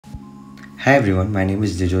Hi everyone, my name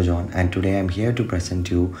is Gijo John and today I'm here to present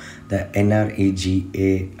you the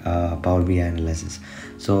NREGA Power BI analysis.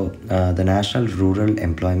 The National Rural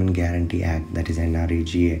Employment Guarantee Act, that is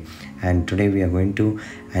NREGA, and today we are going to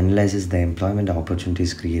analyze the employment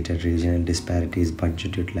opportunities created, regional disparities,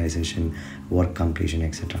 budget utilization, work completion,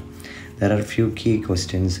 etc. There are a few key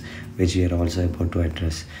questions which we are also about to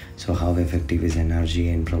address. So how effective is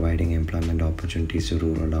NREGA in providing employment opportunities to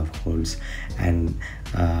rural households, and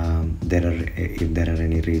if there are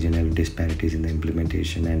any regional disparities in the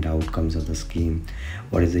implementation and outcomes of the scheme,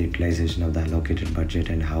 what is the utilization of the allocated budget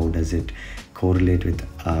and how does it correlate with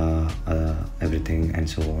everything and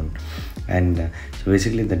so on. And so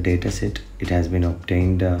basically the data set, it has been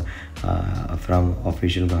obtained from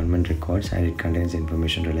official government records, and it contains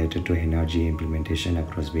information related to NREGA implementation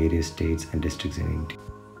across various states and districts in India.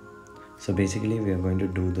 So basically we are going to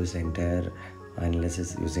do this entire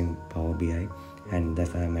analysis using Power BI, and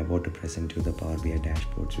therefore I'm about to present you the Power BI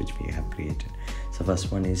dashboards which we have created. So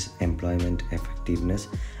first one is employment effectiveness.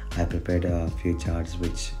 I prepared a few charts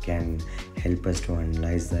which can help us to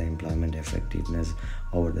analyze the employment effectiveness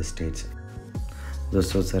over the states.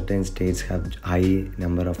 So certain states have high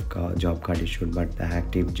number of job card issued, but the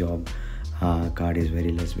active job card is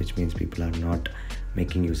very less, which means people are not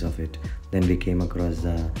making use of it. Then we came across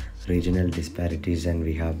the regional disparities, and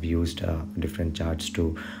we have used different charts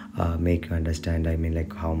to make you understand,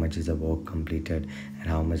 like how much is the work completed and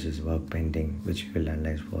how much is work pending, which we will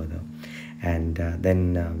analyze further. And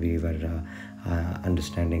then we were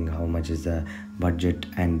understanding how much is the budget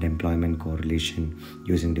and employment correlation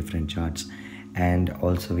using different charts. And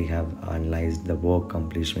also we have analyzed the work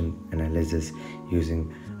completion analysis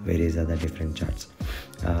using various other different charts.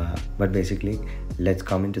 But basically let's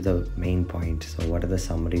come into the main point. So what are the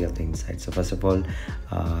summary of the insights? So first of all,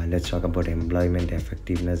 let's talk about employment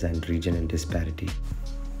effectiveness and regional disparity.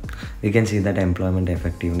 We can see that employment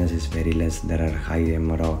effectiveness is very less. There are high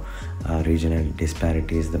number of regional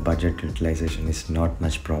disparities. The budget utilization is not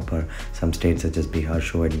much proper. Some states such as Bihar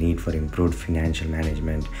show a need for improved financial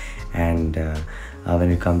management. And when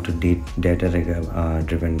we come to data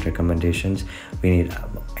driven recommendations, we need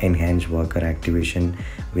enhanced worker activation.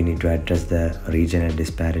 We need to address the regional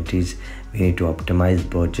disparities. We need to optimize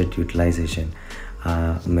budget utilization.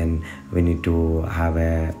 We need to have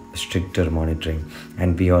a stricter monitoring,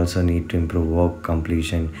 and we also need to improve work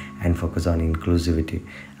completion and focus on inclusivity.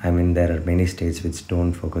 There are many states which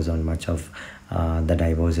don't focus on much of the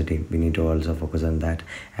diversity. We need to also focus on that,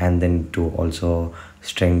 and then to also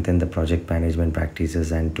strengthen the project management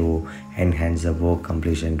practices and to enhance the work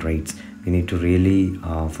completion rates. We need to really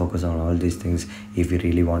focus on all these things if we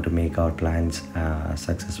really want to make our plans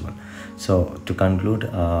successful. So to conclude,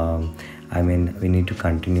 we need to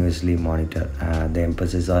continuously monitor. The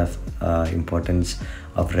emphasis of importance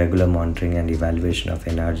of regular monitoring and evaluation of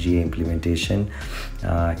NREGA implementation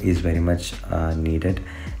is very much needed,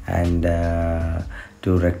 and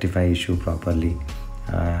to rectify issue properly,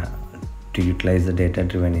 to utilize the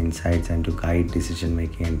data-driven insights and to guide decision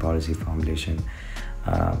making and policy formulation.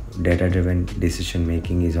 Data-driven decision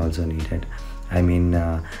making is also needed.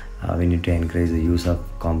 We need to encourage the use of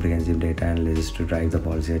comprehensive data analysis to drive the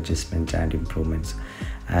policy adjustments and improvements.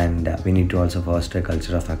 And we need to also foster a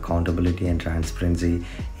culture of accountability and transparency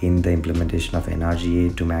in the implementation of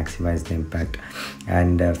NREGA to maximize the impact.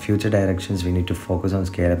 And future directions, we need to focus on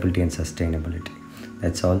scalability and sustainability.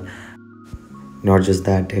 That's all. Not just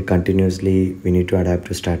that, continuously we need to adapt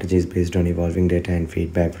to strategies based on evolving data and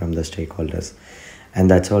feedback from the stakeholders. And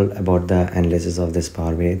that's all about the analysis of this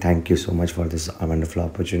Power BI. Thank you so much for this wonderful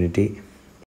opportunity.